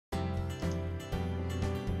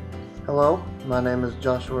Hello, my name is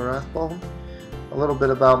Joshua Rathbone. A little bit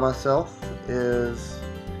about myself is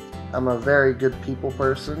I'm a very good people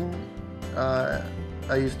person. I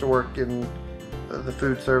used to work in the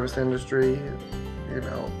food service industry, you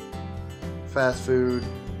know, fast food,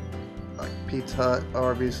 like Pizza Hut,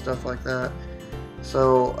 Arby's, stuff like that.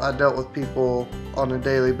 So I dealt with people on a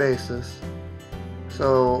daily basis.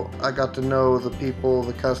 So I got to know the people,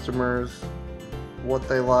 the customers, what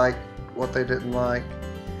they liked, what they didn't like,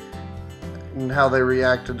 and how they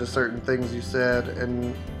reacted to certain things you said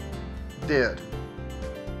and did.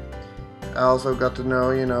 I also got to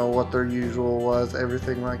know, what their usual was,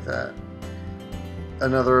 everything like that.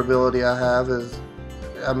 Another ability I have is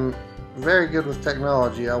I'm very good with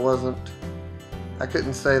technology. I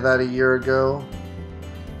couldn't say that a year ago,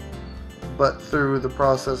 but through the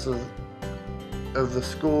process of the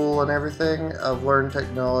school and everything, I've learned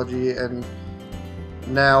technology, and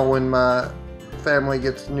now when my family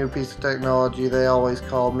gets a new piece of technology, they always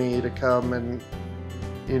call me to come and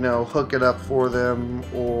hook it up for them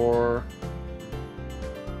or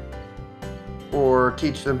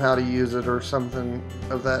teach them how to use it or something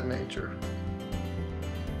of that nature.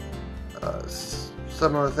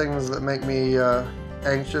 Some of the things that make me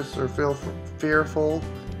anxious or feel fearful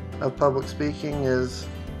of public speaking is,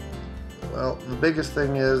 well, the biggest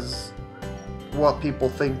thing is what people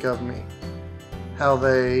think of me, how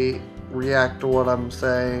they react to what I'm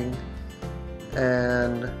saying,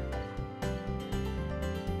 and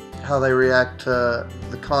how they react to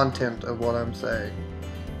the content of what I'm saying.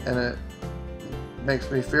 And it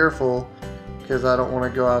makes me fearful because I don't want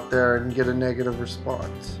to go out there and get a negative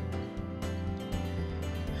response.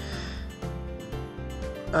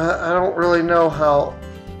 I don't really know how.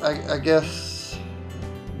 I guess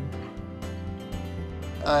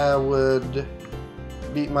I would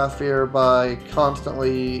beat my fear by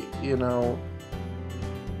constantly,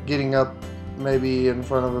 getting up maybe in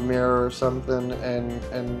front of a mirror or something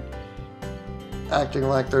and acting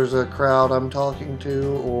like there's a crowd I'm talking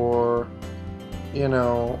to, or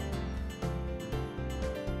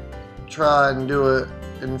try and do it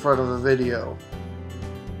in front of a video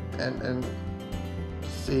and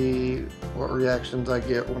see what reactions I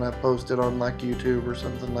get when I post it on like YouTube or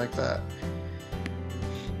something like that.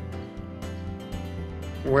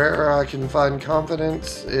 Where I can find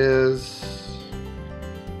confidence is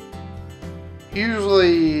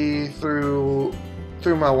usually through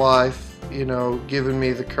my wife, giving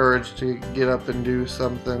me the courage to get up and do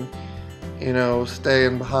something,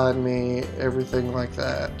 staying behind me, everything like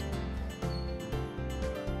that.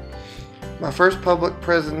 My first public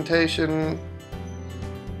presentation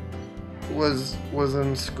was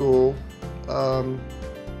in school.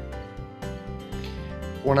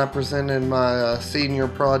 When I presented my senior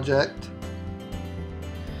project.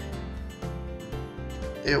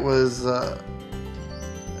 It was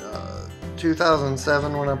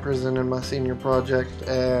 2007 when I presented my senior project,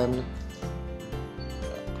 and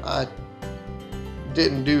I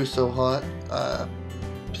didn't do so hot. I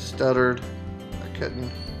stuttered. I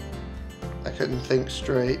couldn't think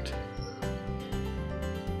straight.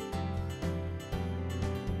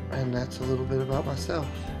 And that's a little bit about myself.